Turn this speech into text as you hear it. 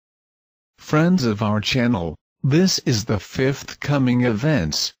friends of our channel. This is the fifth coming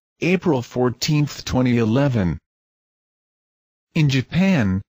events, April 14, 2011. In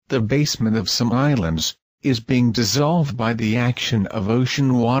Japan, the basement of some islands is being dissolved by the action of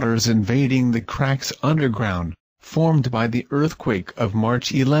ocean waters invading the cracks underground, formed by the earthquake of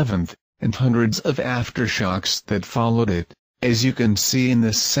March 11, and hundreds of aftershocks that followed it, as you can see in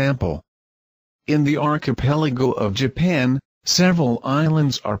this sample. In the archipelago of Japan, several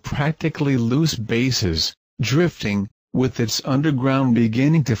islands are practically loose bases, drifting, with its underground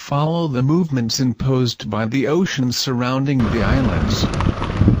beginning to follow the movements imposed by the ocean surrounding the islands.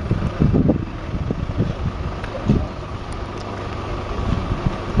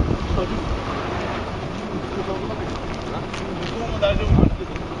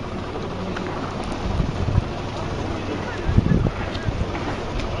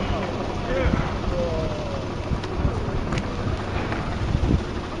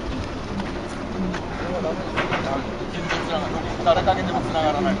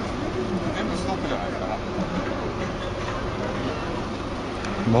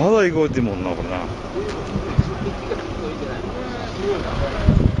 Mada行こうってもんな、これな。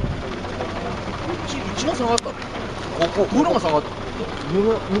一番下がった。ここのが下がった。向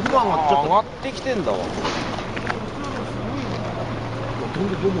こうが上がっちゃった。上がってきてんだわ。ど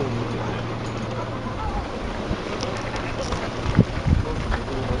んどんどんどん。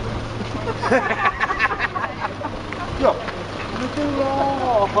いや、寝てるな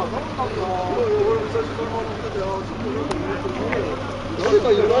ぁ。なんだろうな。俺も最初から乗ってて、ちょっとよく見えてる。誰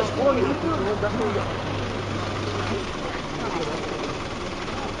かよろしくお願いします。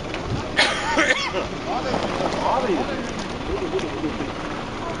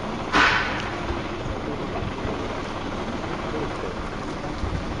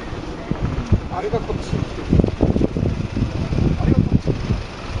あれがこっち。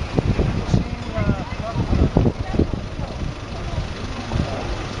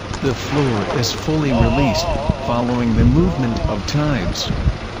The floor is fully released, following the movement of tides.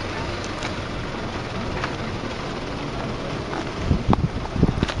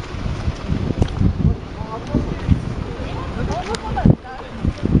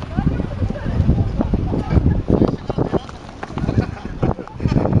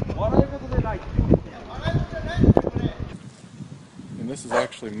 And this is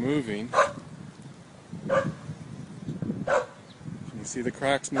actually moving. You see the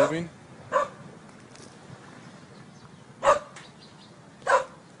cracks moving?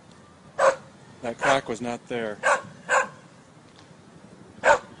 That crack was not there.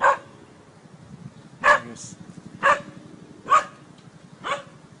 The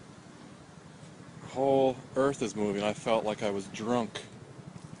whole earth is moving. I felt like I was drunk.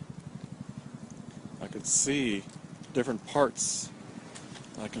 I could see different parts.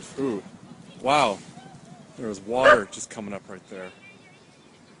 I could, ooh, wow. There was water just coming up right there.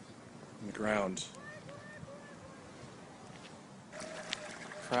 On the ground.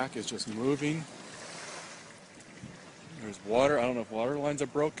 Crack is just moving. There's water. I don't know if water lines are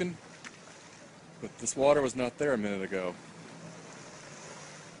broken, but this water was not there a minute ago.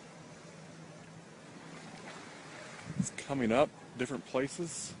 It's coming up different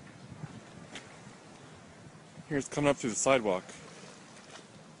places. Here it's coming up through the sidewalk.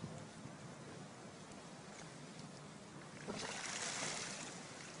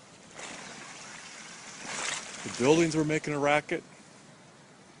 The buildings were making a racket.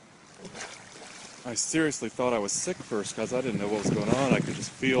 I seriously thought I was sick first because I didn't know what was going on. I could just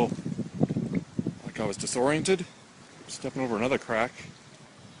feel like I was disoriented, stepping over another crack.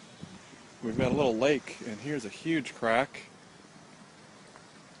 We've got a little lake, and here's a huge crack.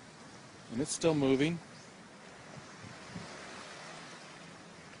 And it's still moving.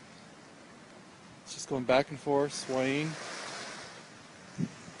 It's just going back and forth, swaying.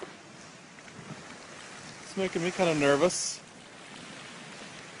 It's making me kind of nervous.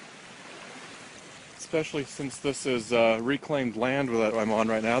 Especially since this is reclaimed land that I'm on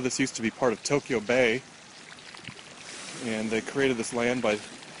right now. This used to be part of Tokyo Bay. And they created this land by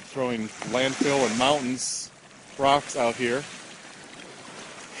throwing landfill and mountains, rocks out here.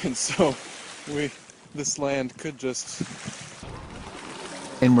 And so this land could just...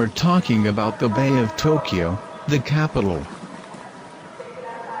 And we're talking about the Bay of Tokyo, the capital.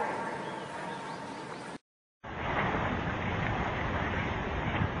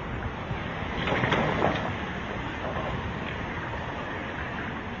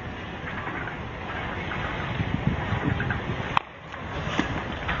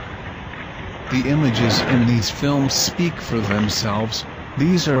 The images in these films speak for themselves.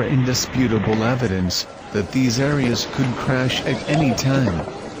 These are indisputable evidence that these areas could crash at any time.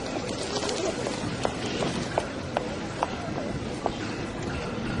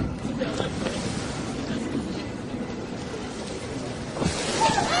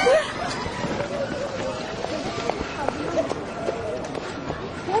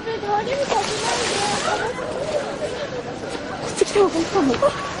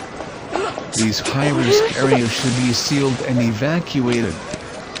 These high-risk areas should be sealed and evacuated.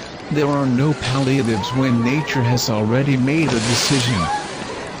 There are no palliatives when nature has already made a decision.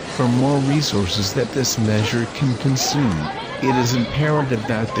 For more resources that this measure can consume, it is imperative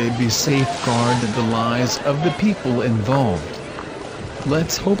that they be safeguarded the lives of the people involved.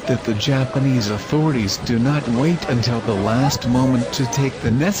 Let's hope that the Japanese authorities do not wait until the last moment to take the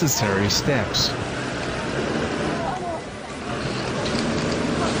necessary steps.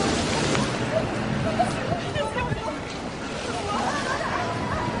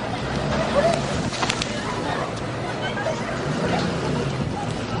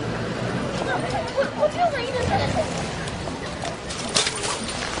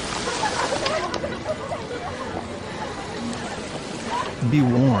 Be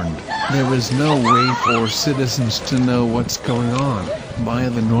warned, there is no way for citizens to know what's going on by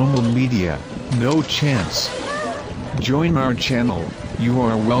the normal media, no chance. Join our channel, you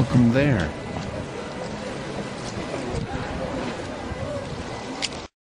are welcome there.